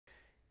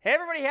Hey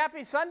everybody,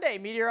 happy Sunday.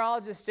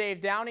 Meteorologist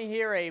Dave Downey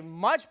here. A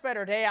much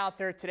better day out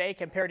there today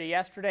compared to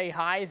yesterday.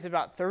 Highs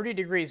about 30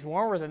 degrees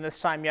warmer than this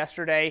time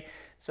yesterday.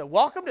 So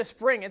welcome to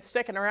spring. It's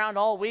sticking around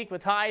all week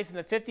with highs in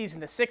the 50s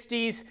and the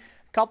 60s.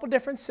 A couple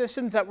different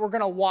systems that we're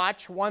going to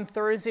watch. One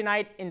Thursday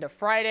night into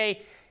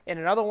Friday and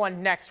another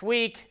one next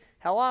week.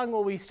 How long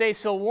will we stay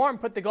so warm?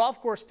 Put the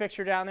golf course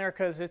picture down there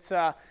because it's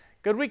a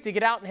good week to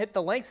get out and hit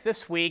the links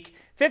this week.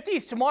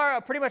 50s tomorrow,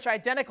 a pretty much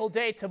identical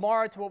day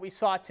tomorrow to what we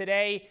saw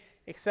today,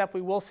 except we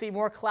will see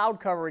more cloud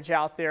coverage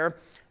out there.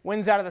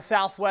 Winds out of the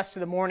southwest in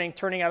the morning,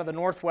 turning out of the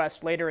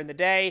northwest later in the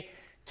day.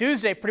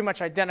 Tuesday, pretty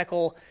much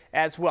identical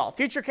as well.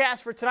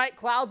 Futurecast for tonight,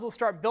 clouds will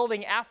start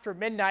building after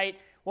midnight.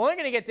 We're only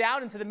going to get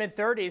down into the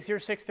mid-30s here,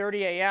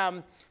 6:30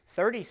 a.m.,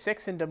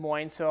 36 in Des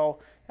Moines, so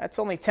that's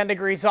only 10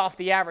 degrees off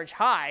the average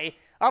high.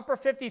 Upper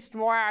 50s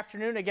tomorrow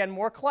afternoon, again,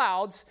 more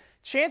clouds.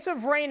 Chance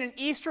of rain in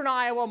eastern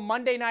Iowa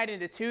Monday night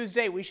into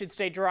Tuesday. We should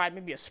stay dry,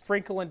 maybe a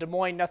sprinkle in Des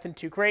Moines, nothing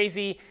too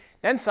crazy.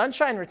 Then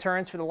sunshine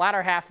returns for the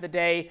latter half of the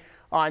day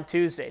on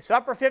Tuesday. So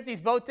upper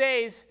 50s both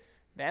days.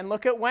 Then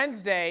look at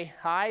Wednesday.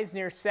 Highs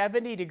near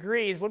 70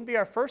 degrees. Wouldn't be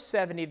our first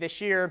 70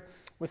 this year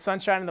with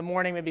sunshine in the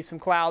morning, maybe some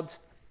clouds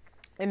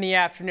in the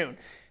afternoon.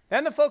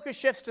 Then the focus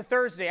shifts to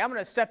Thursday. I'm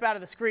going to step out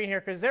of the screen here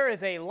because there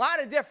is a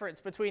lot of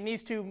difference between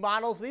these two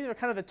models. These are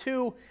kind of the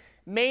two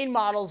main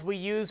models we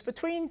use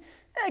between,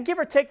 give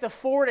or take, the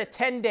 4 to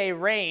 10 day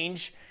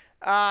range.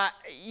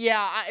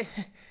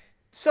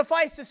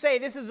 Suffice to say,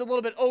 this is a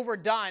little bit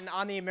overdone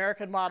on the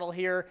American model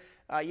here.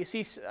 You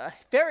see a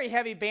very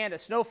heavy band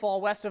of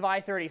snowfall west of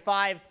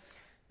I-35.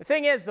 The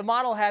thing is, the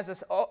model has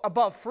us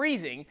above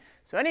freezing,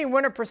 so any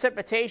winter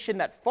precipitation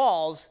that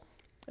falls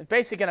is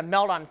basically going to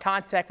melt on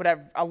contact, would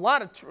have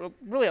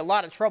really a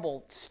lot of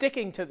trouble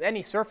sticking to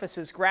any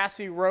surfaces,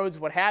 grassy roads,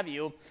 what have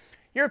you.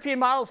 European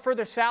model is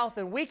further south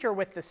and weaker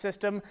with the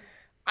system.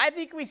 I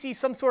think we see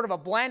some sort of a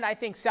blend. I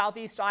think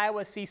southeast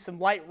Iowa sees some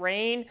light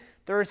rain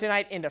Thursday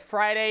night into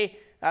Friday.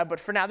 But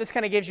for now, this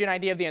kind of gives you an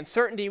idea of the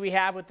uncertainty we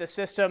have with the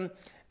system.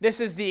 This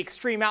is the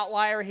extreme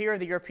outlier here.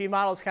 The European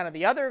model is kind of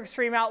the other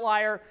extreme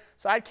outlier.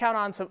 So I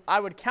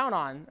would count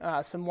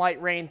on some light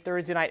rain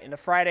Thursday night into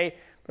Friday.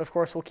 But of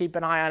course, we'll keep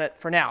an eye on it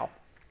for now.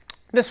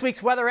 This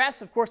week's weather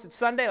S, of course, it's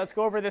Sunday. Let's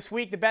go over this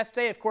week. The best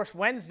day, of course,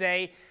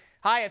 Wednesday.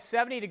 High of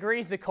 70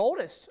 degrees, the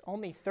coldest,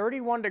 only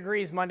 31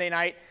 degrees Monday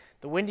night.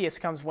 The windiest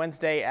comes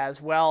Wednesday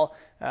as well,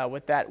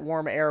 with that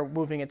warm air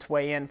moving its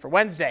way in for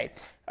Wednesday.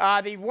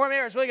 The warm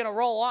air is really going to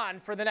roll on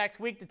for the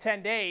next week to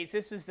 10 days.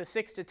 This is the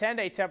 6 to 10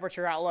 day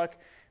temperature outlook.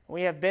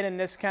 We have been in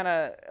this kind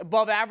of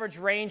above average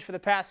range for the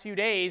past few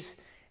days,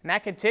 and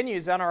that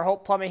continues on our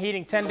Hope Plumbing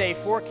Heating 10-day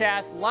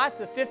forecast.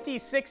 Lots of 50s,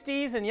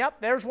 60s, and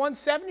yep, there's one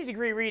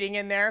 70-degree reading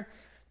in there.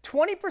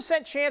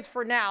 20% chance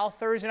for now,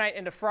 Thursday night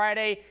into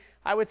Friday.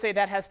 I would say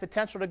that has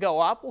potential to go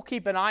up. We'll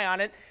keep an eye on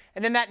it.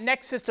 And then that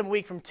next system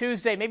week from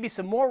Tuesday, maybe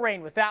some more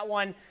rain with that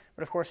one,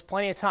 but of course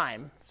plenty of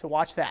time, so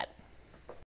watch that.